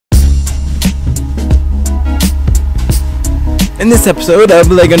In this episode of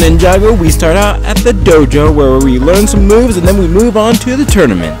LEGO Ninjago, we start out at the dojo where we learn some moves and then we move on to the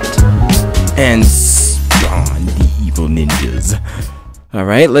tournament. And spawn the evil ninjas.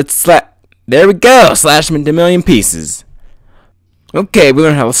 Alright, let's there we go! Slash them into a million pieces. Okay, we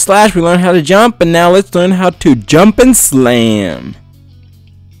learned how to slash, we learned how to jump, and now let's learn how to jump and slam.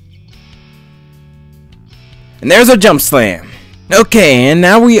 And there's our jump slam. Okay, and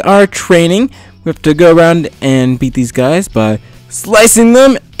now we are training. We have to go around and beat these guys by slicing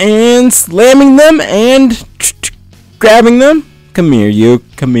them and slamming them and grabbing them. Come here, you.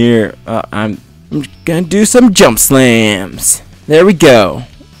 Come here. I'm gonna do some jump slams. There we go.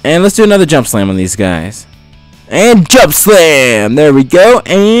 And let's do another jump slam on these guys. And jump slam. There we go.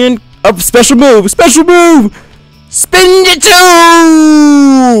 And up, special move. Special move. Spin Jitsu.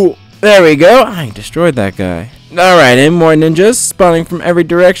 There we go. I destroyed that guy. Alright, and more ninjas spawning from every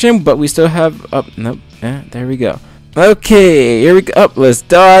direction, but we still have nope. Yeah, there we go. Okay, here we go. Up, let's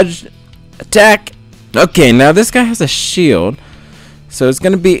dodge. Attack. Okay, now this guy has a shield. So it's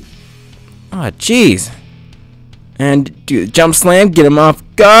gonna be jeez. And do the jump slam, get him off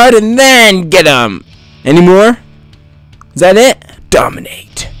guard, and then get him. Any more? Is that it?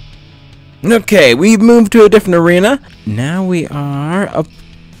 Dominate. Okay, we've moved to a different arena. Now we are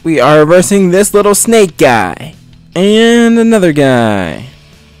reversing this little snake guy. And another guy.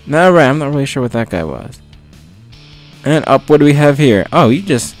 Alright, I'm not really sure what that guy was. And up, what do we have here? Oh, you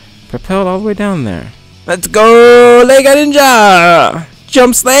just propelled all the way down there. Let's go, LEGO Ninja!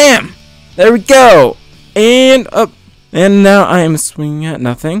 Jump slam! There we go! And up. And now I am swinging at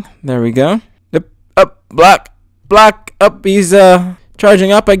nothing. There we go. Up, block, up. He's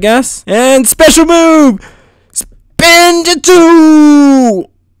charging up, I guess. And special move! Spin Jitsu!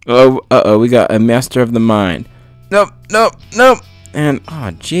 Oh, we got a master of the mind. Nope. And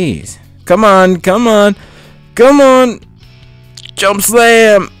jeez. Come on. Jump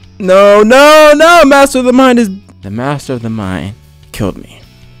slam. No. Master of the mind is the master of the mind killed me.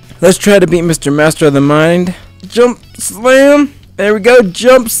 Let's try to beat Mr. Master of the Mind. Jump slam. There we go.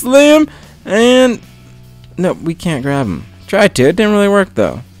 Jump slam. And no, we can't grab him. Tried to. It didn't really work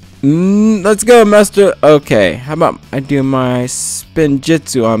though. Let's go, Master. Okay, how about I do my spin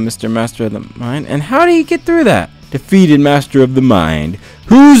jitsu on Mr. Master of the Mind? And how do you get through that? Defeated Master of the Mind.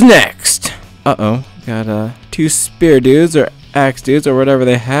 Who's next? Got two spear dudes or axe dudes or whatever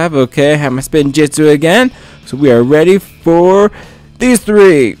they have. Okay, I have my spin jitsu again. So we are ready for these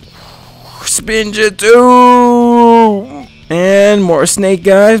three. Spin jitsu. And more snake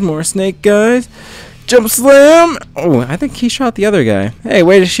guys. Jump slam! Oh, I think he shot the other guy. Hey,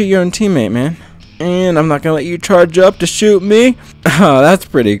 way to shoot your own teammate, man. And I'm not gonna let you charge up to shoot me. Oh, that's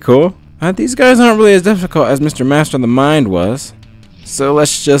pretty cool. These guys aren't really as difficult as Mr. Master of the Mind was. So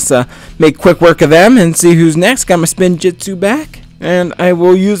let's just make quick work of them and see who's next. Got my spin jitsu back. And I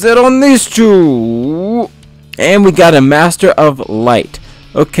will use it on these two. And we got a Master of Light.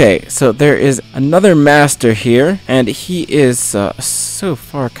 Okay, so there is another master here. And he is so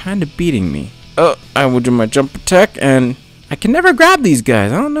far kind of beating me. Oh, I will do my jump attack, and I can never grab these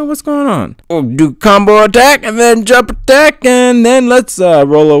guys. I don't know what's going on. We'll do combo attack, and then jump attack, and then let's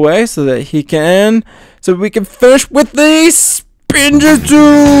roll away so we can finish with the spin jitsu.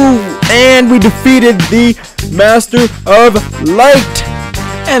 And we defeated the Master of Light.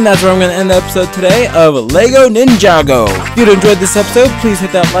 And that's where I'm going to end the episode today of LEGO Ninjago. If you enjoyed this episode, please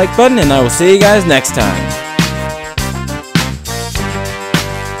hit that like button, and I will see you guys next time.